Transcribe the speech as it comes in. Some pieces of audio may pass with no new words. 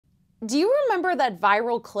Do you remember that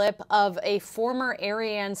viral clip of a former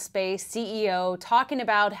ellieinspace CEO talking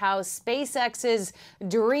about how SpaceX's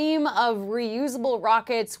dream of reusable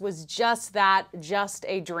rockets was just that, just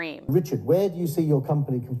a dream? Richard, where do you see your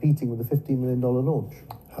company competing with a $15 million launch?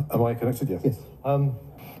 Am I connected? Yes. Yes.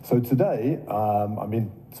 So today, I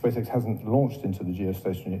mean, SpaceX hasn't launched into the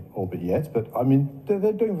geostationary orbit yet, but I mean,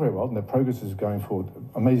 they're doing very well, and their progress is going forward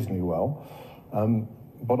amazingly well.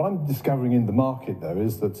 What I'm discovering in the market, though,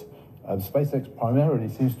 is that SpaceX primarily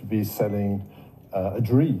seems to be selling a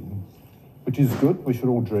dream, which is good. We should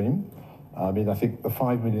all dream. I mean, I think the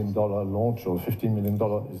 $5 million launch or $15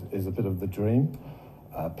 million is a bit of the dream.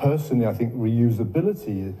 Personally, I think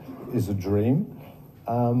reusability is a dream.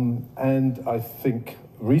 And I think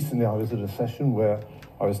recently I was at a session where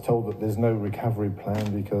I was told that there's no recovery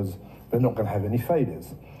plan because they're not going to have any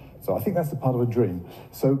failures. So I think that's a part of a dream.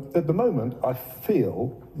 So at the moment, I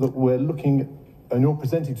feel that we're looking, and you're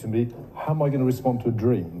presenting to me, how am I going to respond to a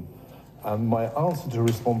dream? And my answer to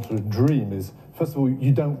respond to a dream is, first of all,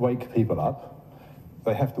 you don't wake people up.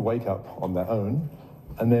 They have to wake up on their own.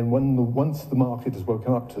 And then once the market has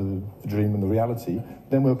woken up to the dream and the reality,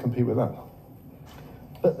 then we'll compete with that.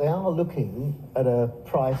 But they are looking at a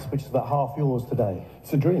price which is about half yours today.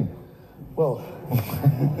 It's a dream. Well,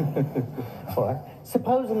 all right.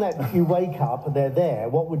 Supposing that you wake up and they're there,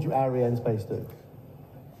 what would you ellieinspace do?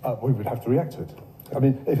 We would have to react to it. I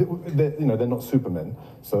mean, they're not supermen,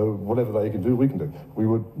 so whatever they can do, we can do.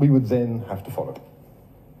 We would then have to follow.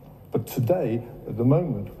 But today, at the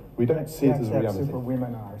moment, we don't see it as a reality. Super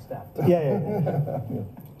women on our staff. Yeah.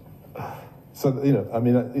 So, I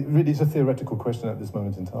mean, it really is a theoretical question at this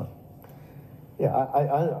moment in time. Yeah,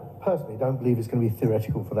 I personally don't believe it's going to be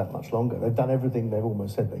theoretical for that much longer. They've done everything they've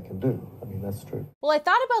almost said they can do. I mean, that's true. Well, I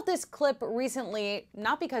thought about this clip recently,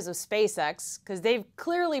 not because of SpaceX, because they've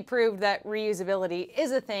clearly proved that reusability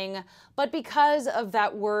is a thing, but because of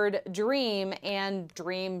that word dream and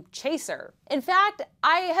dream chaser. In fact,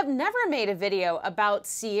 I have never made a video about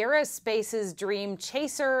Sierra Space's Dream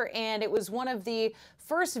Chaser, and it was one of the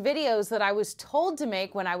first videos that I was told to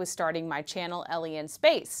make when I was starting my channel, Ellie in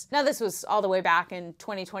Space. Now, this was all the way back in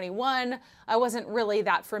 2021. I wasn't really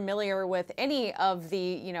that familiar with any of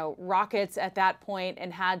the, rockets at that point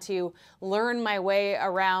and had to learn my way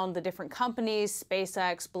around the different companies,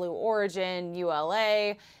 SpaceX, Blue Origin,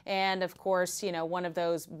 ULA, and of course, one of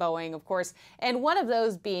those, Boeing, of course, and one of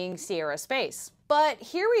those being Sierra Space. But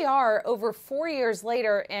here we are over 4 years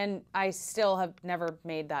later, and I still have never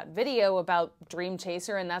made that video about Dream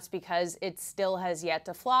Chaser, and that's because it still has yet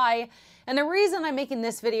to fly. And the reason I'm making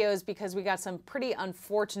this video is because we got some pretty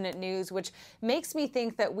unfortunate news, which makes me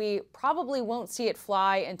think that we probably won't see it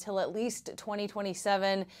fly until at least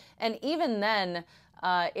 2027, and even then,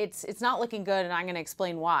 it's not looking good, and I'm going to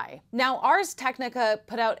explain why. Now, Ars Technica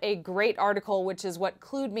put out a great article, which is what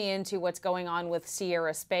clued me into what's going on with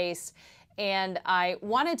Sierra Space. And I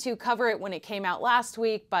wanted to cover it when it came out last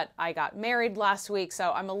week, but I got married last week,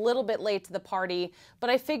 so I'm a little bit late to the party. But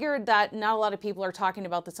I figured that not a lot of people are talking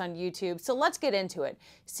about this on YouTube, so let's get into it.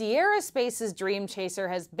 Sierra Space's Dream Chaser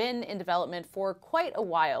has been in development for quite a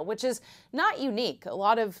while, which is not unique. A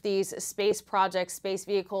lot of these space projects, space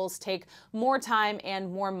vehicles, take more time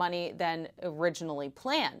and more money than originally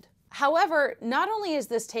planned. However, not only is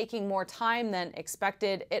this taking more time than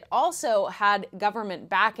expected, it also had government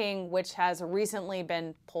backing, which has recently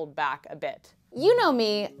been pulled back a bit. You know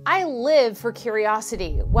me, I live for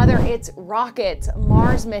curiosity, whether it's rockets,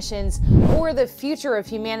 Mars missions, or the future of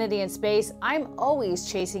humanity in space. I'm always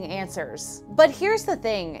chasing answers. But here's the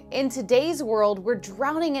thing, in today's world, we're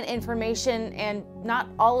drowning in information and not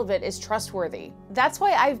all of it is trustworthy. That's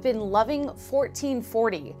why I've been loving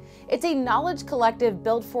 1440. It's a knowledge collective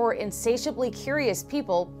built for insatiably curious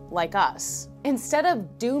people like us. Instead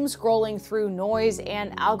of doom scrolling through noise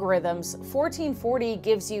and algorithms, 1440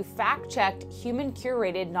 gives you fact-checked,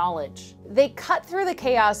 human-curated knowledge. They cut through the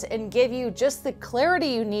chaos and give you just the clarity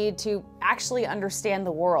you need to actually understand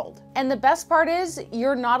the world. And the best part is,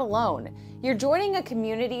 you're not alone. You're joining a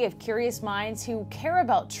community of curious minds who care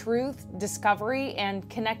about truth, discovery, and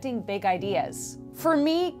connecting big ideas. For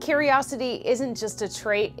me, curiosity isn't just a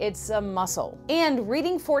trait, it's a muscle. And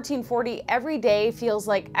reading 1440 every day feels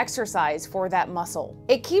like exercise for that muscle.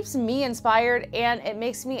 It keeps me inspired and it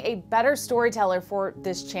makes me a better storyteller for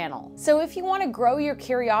this channel. So if you want to grow your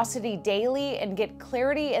curiosity daily and get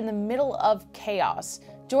clarity in the middle of chaos,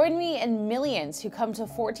 Join me and millions who come to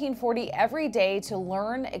 1440 every day to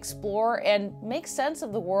learn, explore, and make sense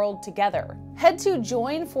of the world together. Head to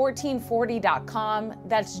join1440.com,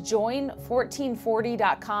 that's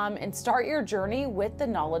join1440.com, and start your journey with the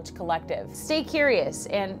Knowledge Collective. Stay curious,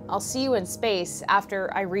 and I'll see you in space after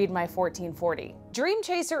I read my 1440. Dream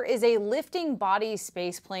Chaser is a lifting body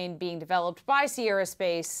spaceplane being developed by Sierra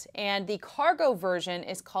Space, and the cargo version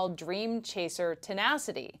is called Dream Chaser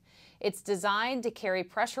Tenacity. It's designed to carry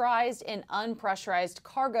pressurized and unpressurized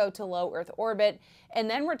cargo to low Earth orbit and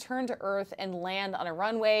then return to Earth and land on a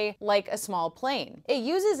runway like a small plane. It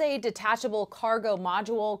uses a detachable cargo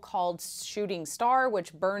module called Shooting Star,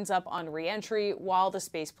 which burns up on re-entry while the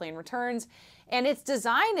spaceplane returns. And its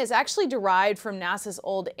design is actually derived from NASA's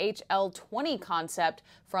old HL-20 concept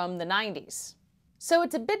from the 90s. So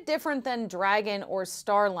it's a bit different than Dragon or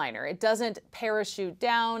Starliner. It doesn't parachute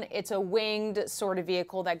down, it's a winged sort of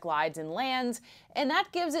vehicle that glides and lands, and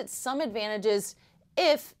that gives it some advantages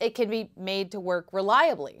if it can be made to work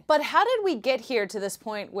reliably. But how did we get here to this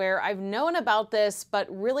point where I've known about this but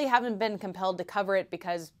really haven't been compelled to cover it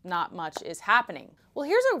because not much is happening? Well,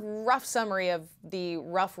 here's a rough summary of the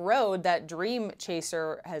rough road that Dream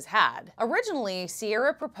Chaser has had. Originally,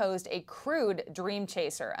 Sierra proposed a crewed Dream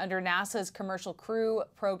Chaser under NASA's Commercial Crew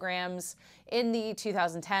programs in the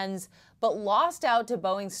 2010s, but lost out to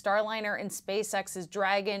Boeing's Starliner and SpaceX's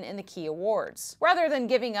Dragon in the key awards. Rather than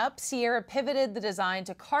giving up, Sierra pivoted the design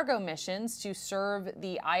to cargo missions to serve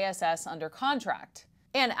the ISS under contract.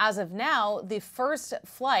 And as of now, the first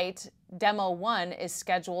flight, Demo 1, is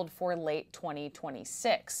scheduled for late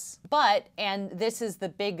 2026. But, and this is the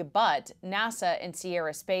big but, NASA and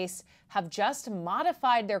Sierra Space have just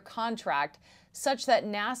modified their contract such that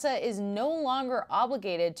NASA is no longer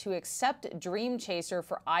obligated to accept Dream Chaser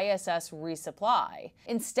for ISS resupply.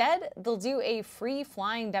 Instead, they'll do a free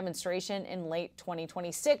flying demonstration in late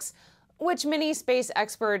 2026, which many space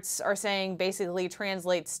experts are saying basically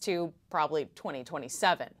translates to probably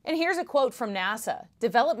 2027. And here's a quote from NASA.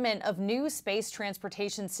 "Development of new space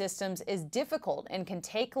transportation systems is difficult and can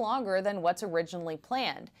take longer than what's originally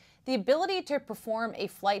planned. The ability to perform a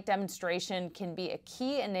flight demonstration can be a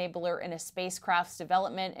key enabler in a spacecraft's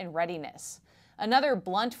development and readiness." Another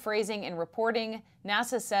blunt phrasing in reporting,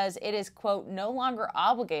 NASA says it is, quote, no longer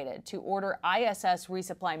obligated to order ISS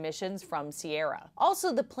resupply missions from Sierra.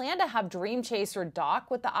 Also, the plan to have Dream Chaser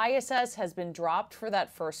dock with the ISS has been dropped for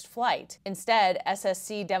that first flight. Instead,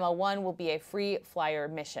 SSC Demo 1 will be a free flyer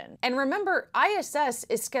mission. And remember, ISS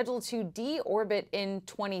is scheduled to deorbit in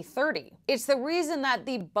 2030. It's the reason that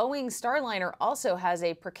the Boeing Starliner also has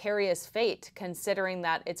a precarious fate, considering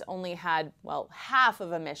that it's only had, well, half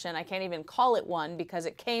of a mission. I can't even call it one because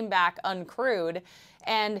it came back uncrewed,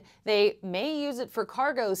 and they may use it for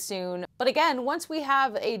cargo soon. But again, once we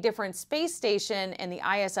have a different space station and the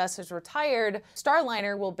ISS is retired,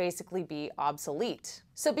 Starliner will basically be obsolete.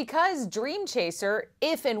 So because Dream Chaser,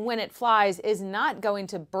 if and when it flies, is not going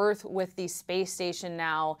to berth with the space station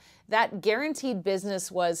now, that guaranteed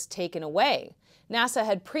business was taken away. NASA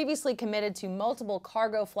had previously committed to multiple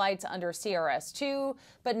cargo flights under CRS-2,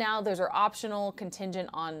 but now those are optional, contingent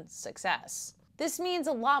on success. This means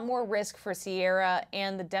a lot more risk for Sierra,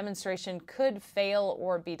 and the demonstration could fail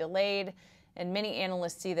or be delayed, and many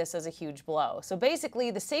analysts see this as a huge blow. So basically,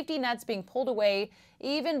 the safety net's being pulled away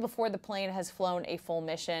even before the plane has flown a full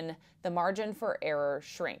mission. The margin for error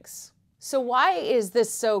shrinks. So why is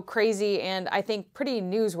this so crazy and I think pretty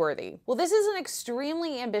newsworthy? Well, this is an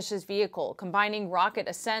extremely ambitious vehicle, combining rocket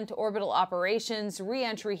ascent, orbital operations,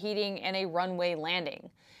 re-entry heating, and a runway landing.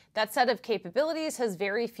 That set of capabilities has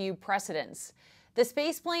very few precedents. The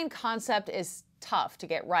spaceplane concept is tough to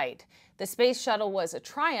get right. The space shuttle was a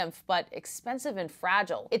triumph, but expensive and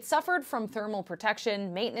fragile. It suffered from thermal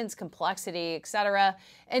protection, maintenance complexity, etc.,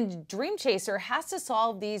 and Dream Chaser has to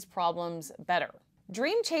solve these problems better.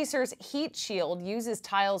 Dream Chaser's heat shield uses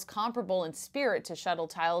tiles comparable in spirit to shuttle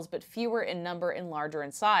tiles, but fewer in number and larger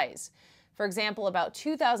in size. For example, about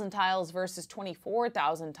 2,000 tiles versus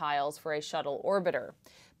 24,000 tiles for a shuttle orbiter.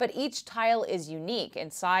 But each tile is unique in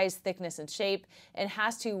size, thickness, and shape, and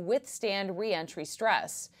has to withstand re-entry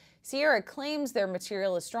stress. Sierra claims their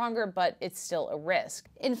material is stronger, but it's still a risk.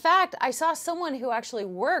 In fact, I saw someone who actually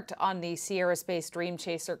worked on the Sierra Space Dream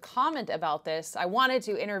Chaser comment about this. I wanted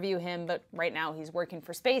to interview him, but right now he's working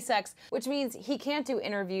for SpaceX, which means he can't do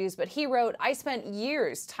interviews, but he wrote, "I spent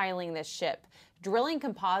years tiling this ship, drilling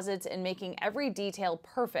composites and making every detail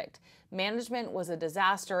perfect. management was a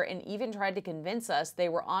disaster and even tried to convince us they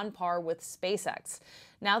were on par with SpaceX.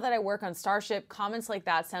 Now that I work on Starship, comments like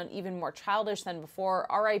that sound even more childish than before.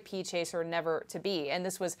 RIP Chaser, never to be. And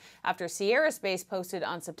this was after Sierra Space posted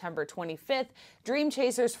on September 25th, Dream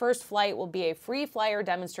Chaser's first flight will be a free flyer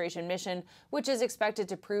demonstration mission, which is expected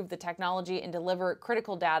to prove the technology and deliver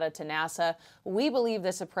critical data to NASA. We believe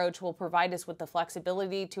this approach will provide us with the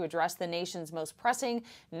flexibility to address the nation's most pressing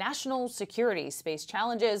national security space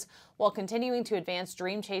challenges while continuing to advance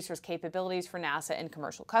Dream Chaser's capabilities for NASA and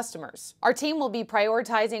commercial customers. Our team will be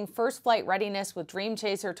prioritizing first flight readiness with Dream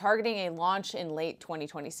Chaser, targeting a launch in late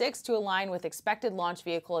 2026 to align with expected launch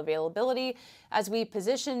vehicle availability as we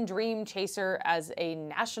position Dream Chaser as a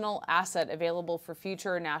national asset available for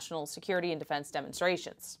future national security and defense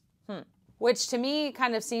demonstrations. Which to me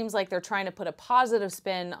kind of seems like they're trying to put a positive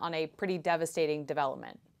spin on a pretty devastating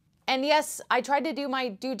development. And yes, I tried to do my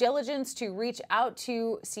due diligence to reach out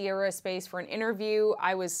to Sierra Space for an interview.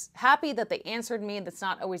 I was happy that they answered me. That's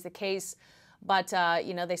not always the case. But,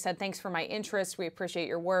 you know, they said, thanks for my interest. We appreciate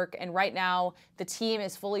your work. And right now, the team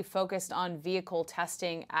is fully focused on vehicle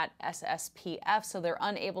testing at SSPF, so they're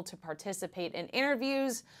unable to participate in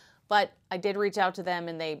interviews. But I did reach out to them,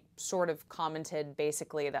 and they sort of commented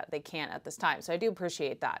basically that they can't at this time. So I do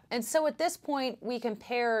appreciate that. And so at this point, we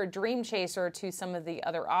compare Dream Chaser to some of the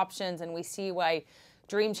other options, and we see why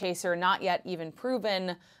Dream Chaser, not yet even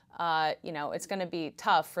proven, you know, it's going to be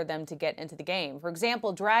tough for them to get into the game. For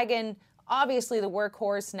example, Dragon, obviously the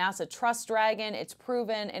workhorse. NASA trusts Dragon. It's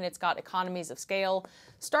proven, and it's got economies of scale.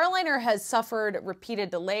 Starliner has suffered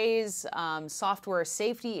repeated delays, software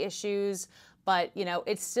safety issues, but, you know,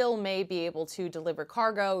 it still may be able to deliver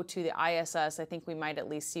cargo to the ISS. I think we might at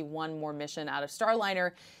least see one more mission out of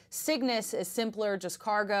Starliner. Cygnus is simpler, just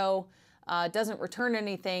cargo, doesn't return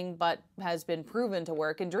anything, but has been proven to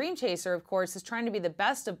work. And Dream Chaser, of course, is trying to be the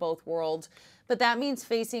best of both worlds, but that means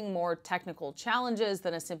facing more technical challenges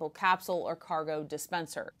than a simple capsule or cargo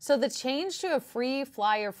dispenser. So the change to a free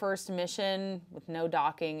flyer first mission with no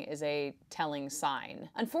docking is a telling sign.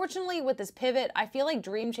 Unfortunately, with this pivot, I feel like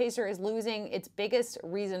Dream Chaser is losing its biggest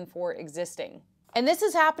reason for existing. And this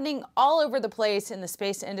is happening all over the place in the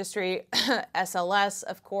space industry. SLS,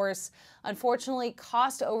 of course. Unfortunately,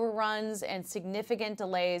 cost overruns and significant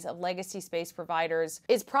delays of legacy space providers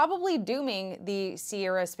is probably dooming the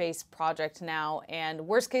Sierra Space project now. And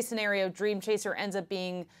worst case scenario, Dream Chaser ends up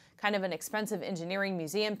being kind of an expensive engineering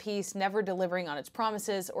museum piece, never delivering on its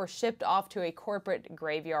promises, or shipped off to a corporate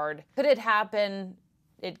graveyard. Could it happen?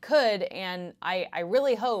 It could, and I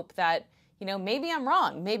really hope that, you know, maybe I'm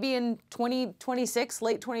wrong. Maybe in 2026,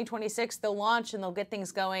 late 2026, they'll launch and they'll get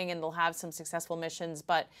things going and they'll have some successful missions.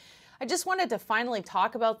 But I just wanted to finally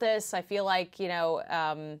talk about this. I feel like, you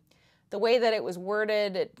know, the way that it was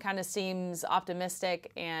worded, it kind of seems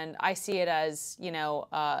optimistic, and I see it as, you know,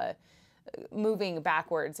 moving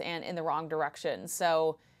backwards and in the wrong direction.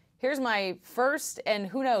 So here's my first, and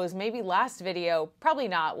who knows, maybe last video. Probably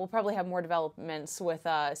not. We'll probably have more developments with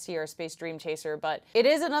Sierra Space Dream Chaser, but it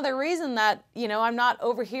is another reason that, you know, I'm not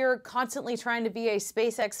over here constantly trying to be a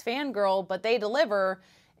SpaceX fangirl, but they deliver,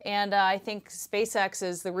 and I think SpaceX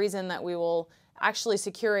is the reason that we will actually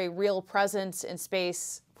secure a real presence in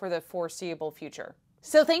space for the foreseeable future.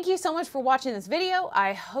 So thank you so much for watching this video.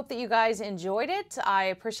 I hope that you guys enjoyed it. I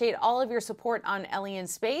appreciate all of your support on Ellie in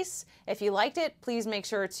Space. If you liked it, please make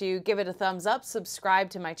sure to give it a thumbs up, subscribe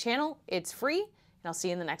to my channel. It's free, and I'll see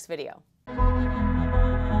you in the next video.